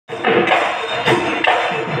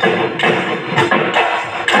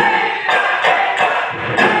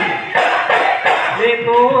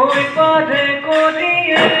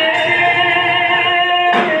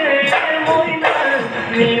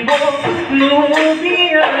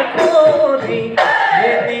বিয়া কৰি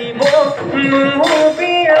দিব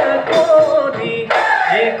বিয়া কৰি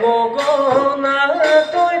গগনা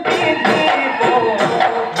তই পিন্ধিব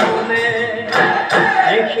কোনে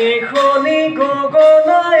সেইখনি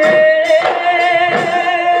গগনায়ে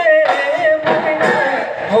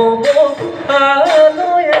হ'ব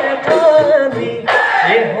আলয়ে ঠানি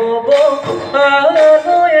হ'ব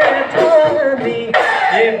আলয়ে ঠানি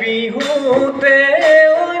বিহুতে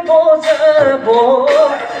ঐ বজাব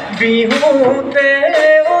বিহুতে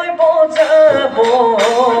ঐ বজাব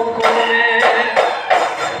কোনে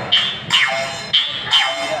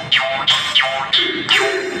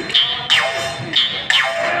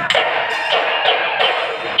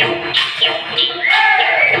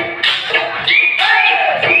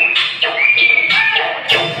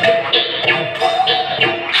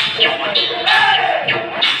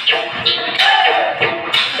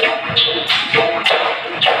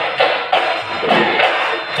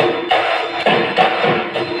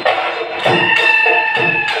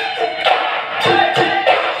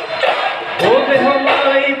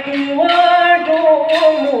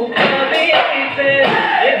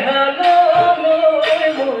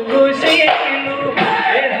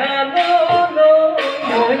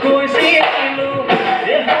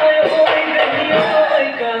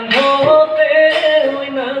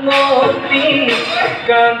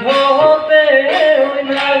কান্ধতে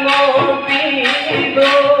নাঙঠিব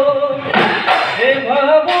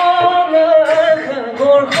ভাৱনা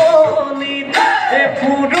সাগৰখনিত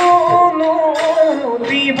ফুৰুনো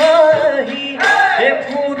দিবাহি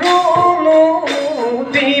ফুৰুনো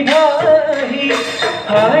দিবাহি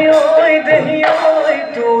হাই ঐ দেহি ঐ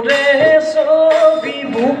তোৰে ছবি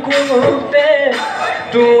বুকুতে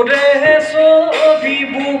তোৰে ছবি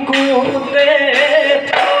বুকুতে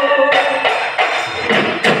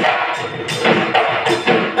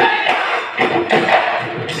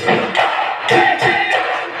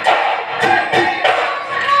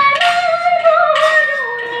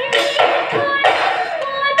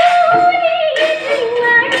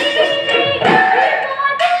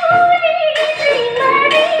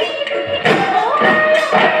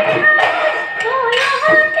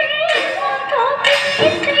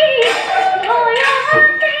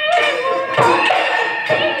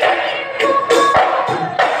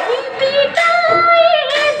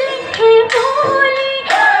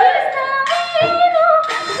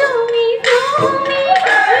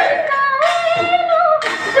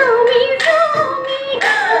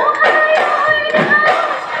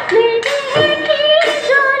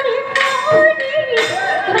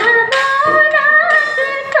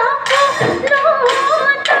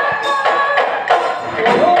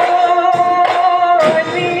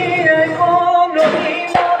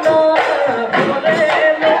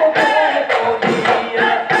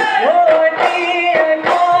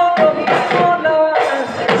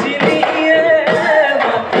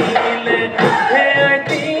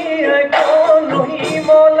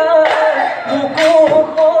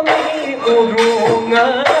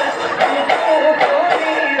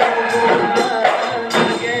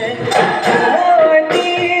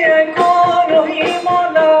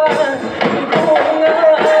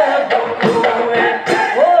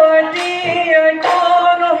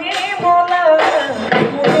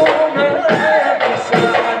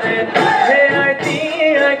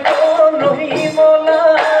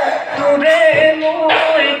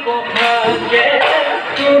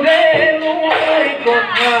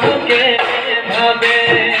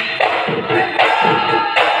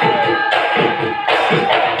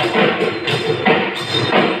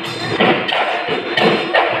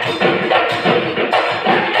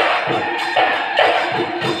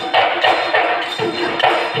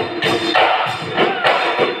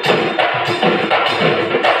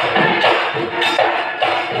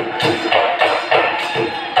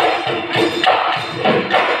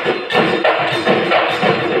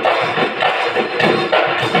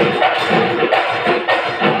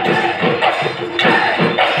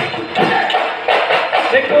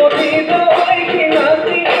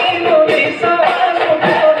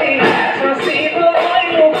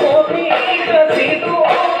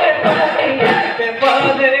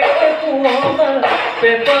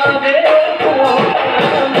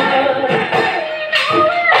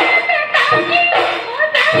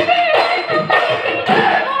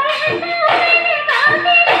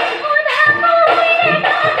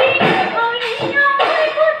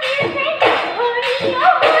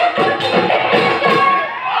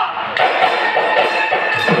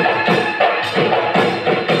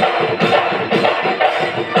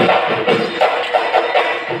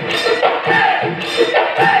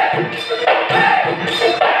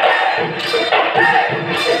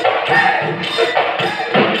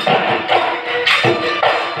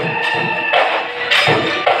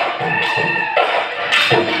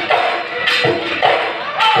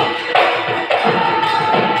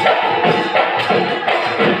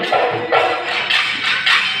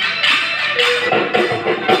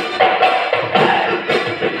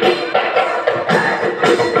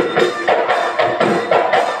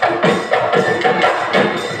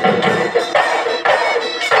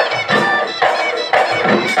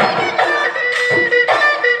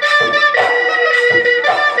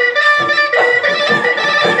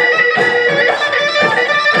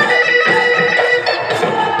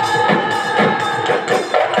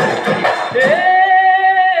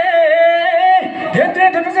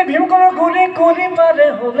যে ভীম কৰ গুৰি কৰি পাৰে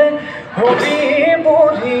হ'লে হবি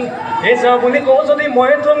বুঢ়ী এই যাওঁ বুলি কওঁ যদি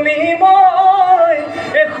মই তুমি মই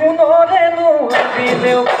এই সোণৰে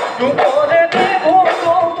নোৱাৰিলেও দুপৰে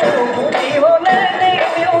বুঢ়ী হ'লে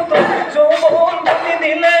নিদিও তো যৌৱন বুলি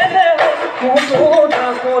দিলে কুতুৰা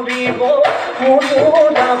কৰিব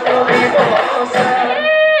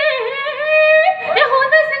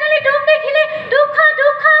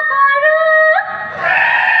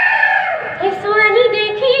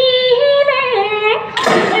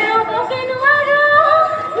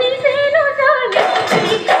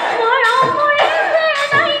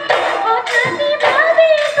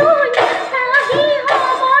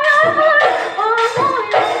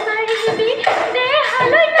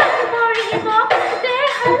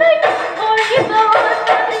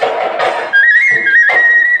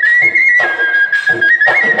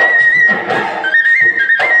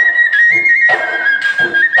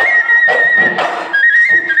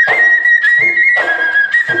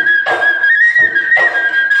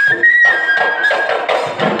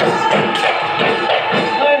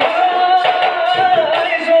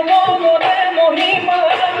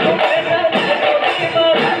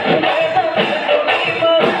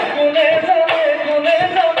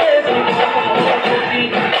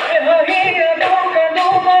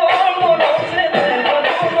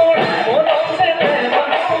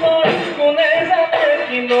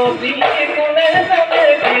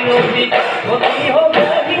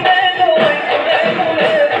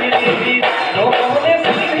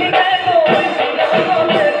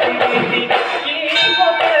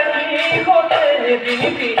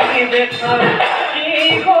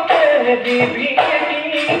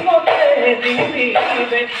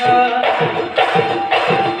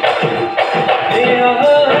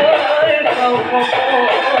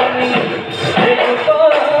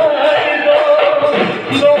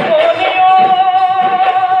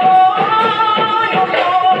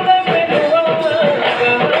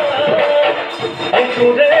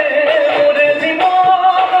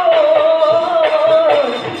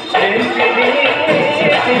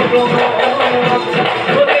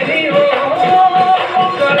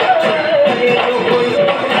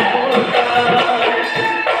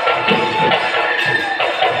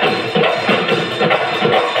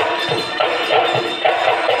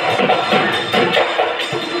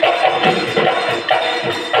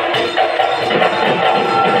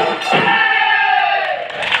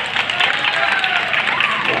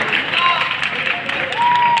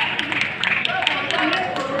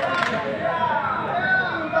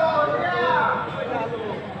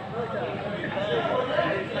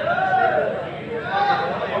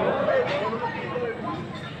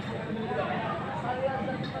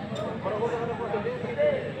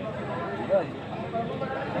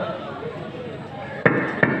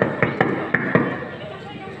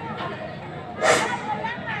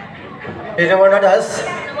দাস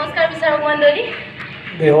নমস্কাৰ বিচাৰক মণ্ডলী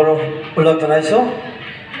বিহুৰ ওলগ জনাইছোঁ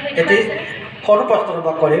এটি সৰু প্ৰশ্ন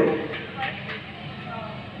তোমাক কৰিম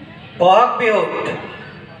বহাগ বিহুত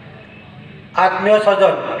আত্মীয়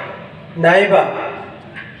স্বজন নাইবা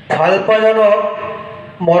ভাল পোৱাজনক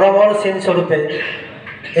মৰমৰ চিন স্বৰূপে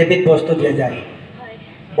এবিধ বস্তু দিয়া যায়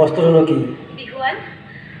বস্তুটোনো কি বিহুৱান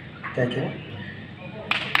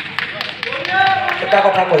এটা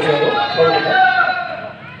কথা কৈছোঁ আৰু সৰু কথা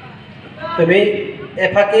তুমি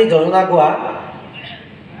এফাকি যোজনা গোৱা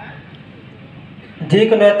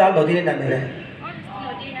যিকোনো এটা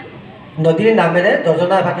নদীৰ নামেৰে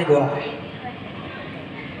যোজনা এফাকি গোৱা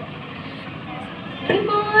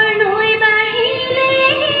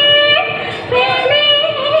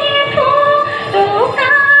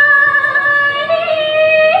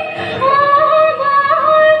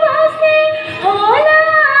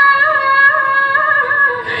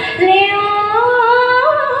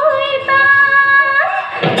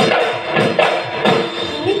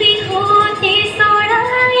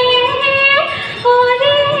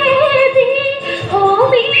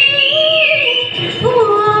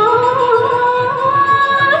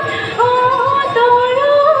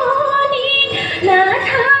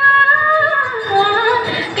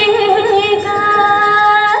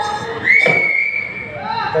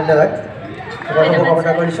ধন্যবাদ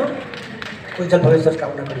শুভকামনা কৰিছোঁ উজ্জ্বল ভৱিষ্যত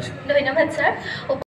কামনা কৰিছোঁ ধন্যবাদ ছাৰ